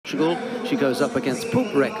Portugal. She goes up against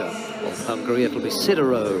Pupp of Hungary. It'll be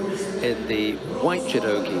SIDEROT in the white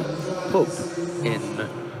judogi, Pupp in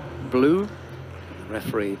blue. The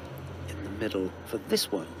referee in the middle for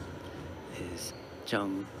this one is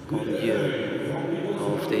Zhang Gongyu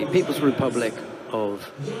of the People's Republic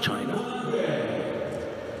of China.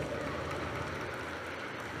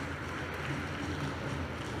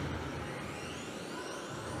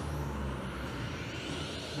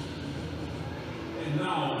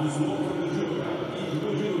 Now, this local judoka,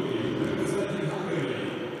 representing Hungary,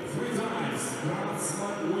 3 times Grand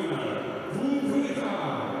Slam winner,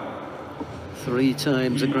 Pupp. 3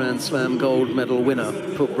 times a Grand Slam gold medal winner,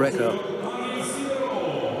 Pupp.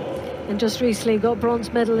 And just recently got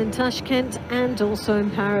bronze medal in Tashkent and also in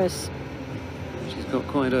Paris. She's got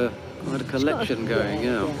quite a collection going,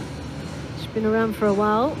 yeah. She's been around for a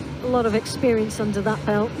while, a lot of experience under that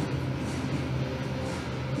belt.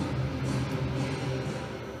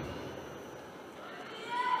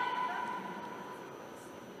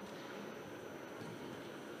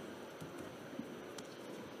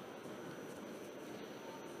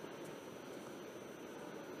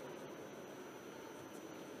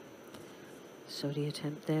 Sodi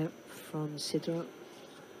attempt there from SIDEROT,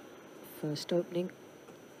 first opening.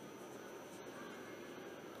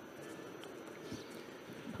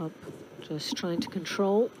 Pupp just trying to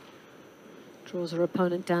control, draws her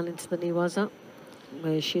opponent down into the Niwaza,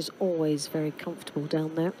 where she's always very comfortable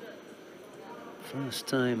down there. First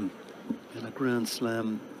time in a Grand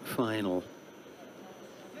Slam final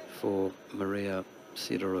for Maria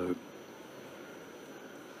SIDEROT.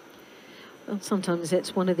 Well, sometimes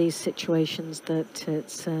it's one of these situations that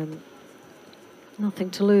it's nothing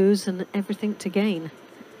to lose and everything to gain.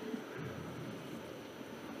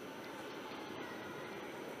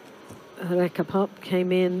 Rekha Pupp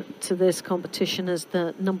came in to this competition as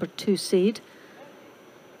the number 2 seed.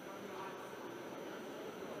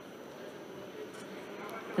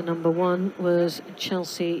 The number 1 was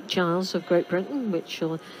Chelsea Giles of Great Britain, which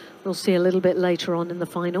we'll see a little bit later on in the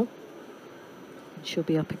final. She'll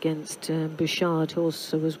be up against Bouchard, who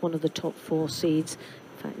also was one of the top 4 seeds,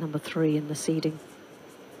 in fact, number 3 in the seeding.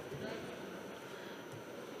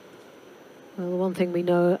 Well, the one thing we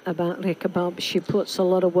know about Rekha Pupp, she puts a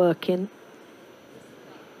lot of work in.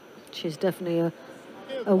 She's definitely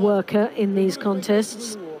a worker in these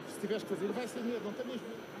contests.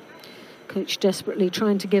 Coach desperately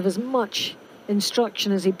trying to give as much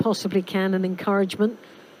instruction as he possibly can and encouragement.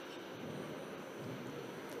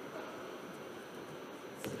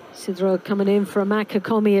 SIDEROT coming in for a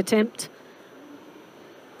Makakomi attempt.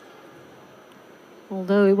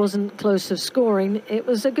 Although it wasn't close of scoring, it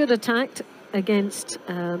was a good attack against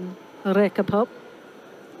Rekha Pupp,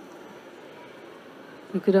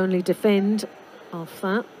 who could only defend off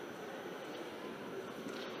that.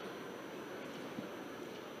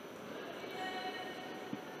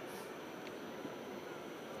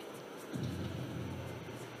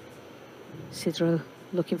 SIDEROT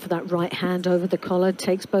looking for that right hand over the collar,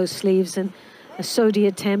 takes both sleeves and a Sodi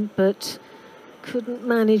attempt, but couldn't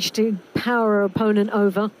manage to power her opponent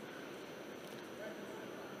over.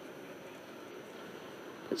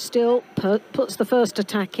 But still puts the first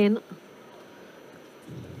attack in.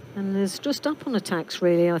 And is just up on attacks,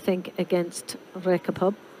 really, I think, against Rekha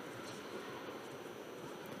Pupp.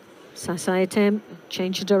 Sasai attempt,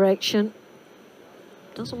 change of direction.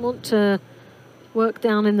 Doesn't want to work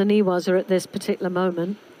down in the Niwaza at this particular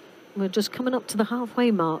moment. We're just coming up to the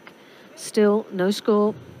halfway mark. Still no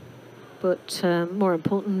score, but more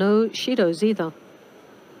important, no Shidos either.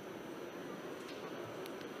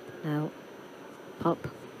 Now, Pupp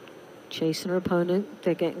chasing her opponent.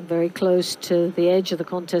 They're getting very close to the edge of the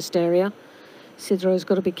contest area. SIDEROT's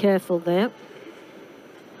got to be careful there.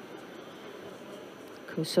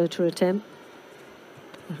 Kosota attempt.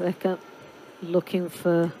 Rekha looking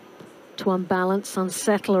to unbalance,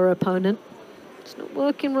 unsettle her opponent. It's not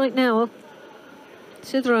working right now.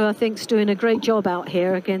 SIDEROT, I think, is doing a great job out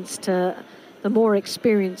here against the more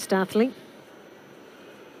experienced athlete.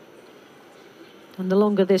 And the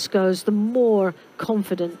longer this goes, the more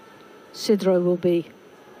confident SIDEROT will be.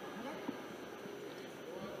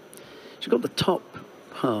 She got the top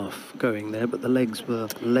half going there, but the legs were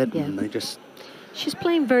leaden. Yeah. They just... She's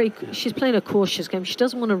playing a cautious game. She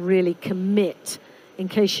doesn't want to really commit in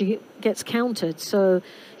case she gets countered. So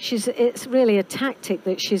it's really a tactic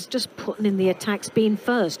that she's just putting in the attack spin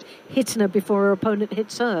first, hitting her before her opponent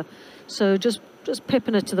hits her. So just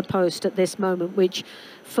pipping her to the post at this moment, which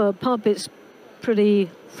for Pupp it's pretty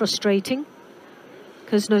frustrating,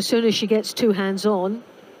 because no sooner she gets 2 hands on,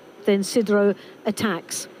 then SIDEROT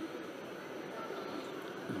attacks.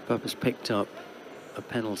 Pupp has picked up a a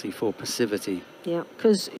penalty for passivity. Yeah,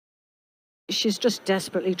 because she's just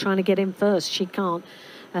desperately trying to get in first. She can't.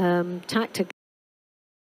 Tactically,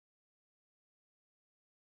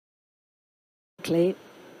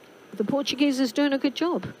 the Portuguese is doing a good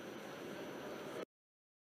job.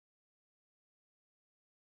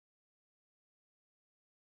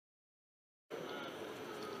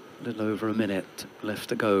 A little over a minute left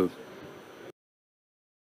to go.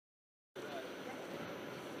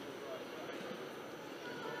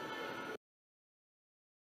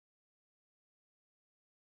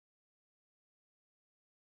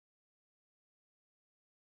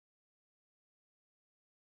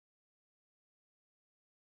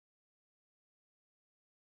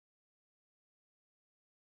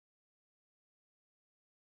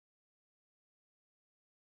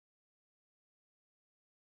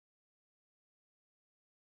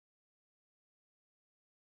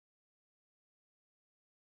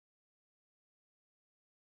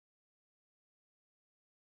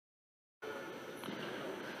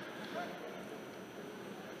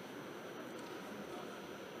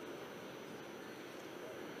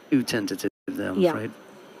 Too tentative there, I'm afraid.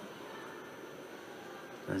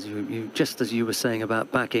 As just as you were saying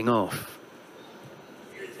about backing off.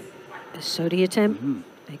 Sodi attempt.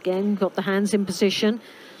 Again, got the hands in position,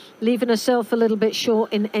 leaving herself a little bit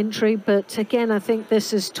short in entry, but again, I think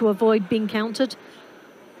this is to avoid being countered.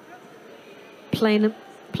 Playing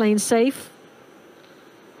safe.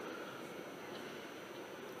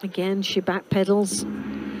 Again, she backpedals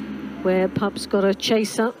where Pupp's got a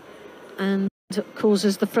chaser and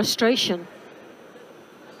causes the frustration.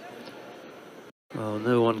 Well,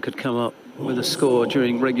 no one could come up with a score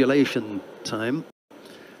during regulation time.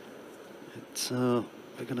 We're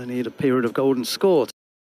going to need a period of golden score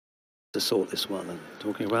to sort this one. And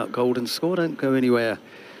talking about golden score, don't go anywhere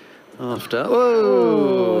after.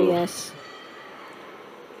 Oh, yes.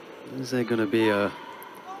 Is there going to be a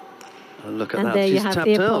look at and that? And there She's you have tapped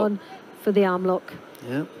the out. upon for the arm lock.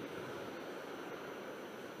 Yeah.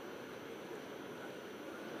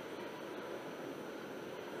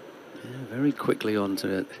 Very quickly onto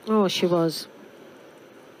it. Oh, she was.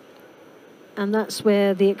 And that's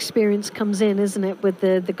where the experience comes in, isn't it, with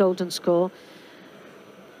the golden score.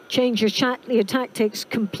 Change your tactics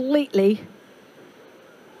completely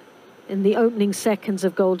in the opening seconds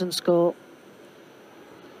of golden score.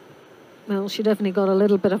 Well, she definitely got a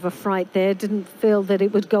little bit of a fright there. Didn't feel that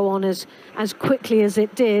it would go on as quickly as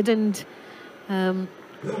it did, and a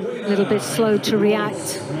little bit slow to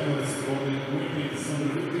react.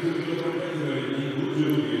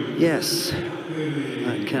 Yes,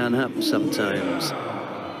 that can happen sometimes.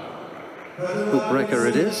 Pupp Recker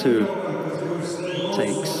it is who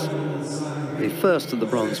takes the first of the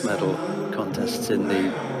bronze medal contests in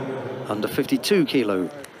the under 52 kilo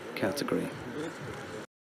category.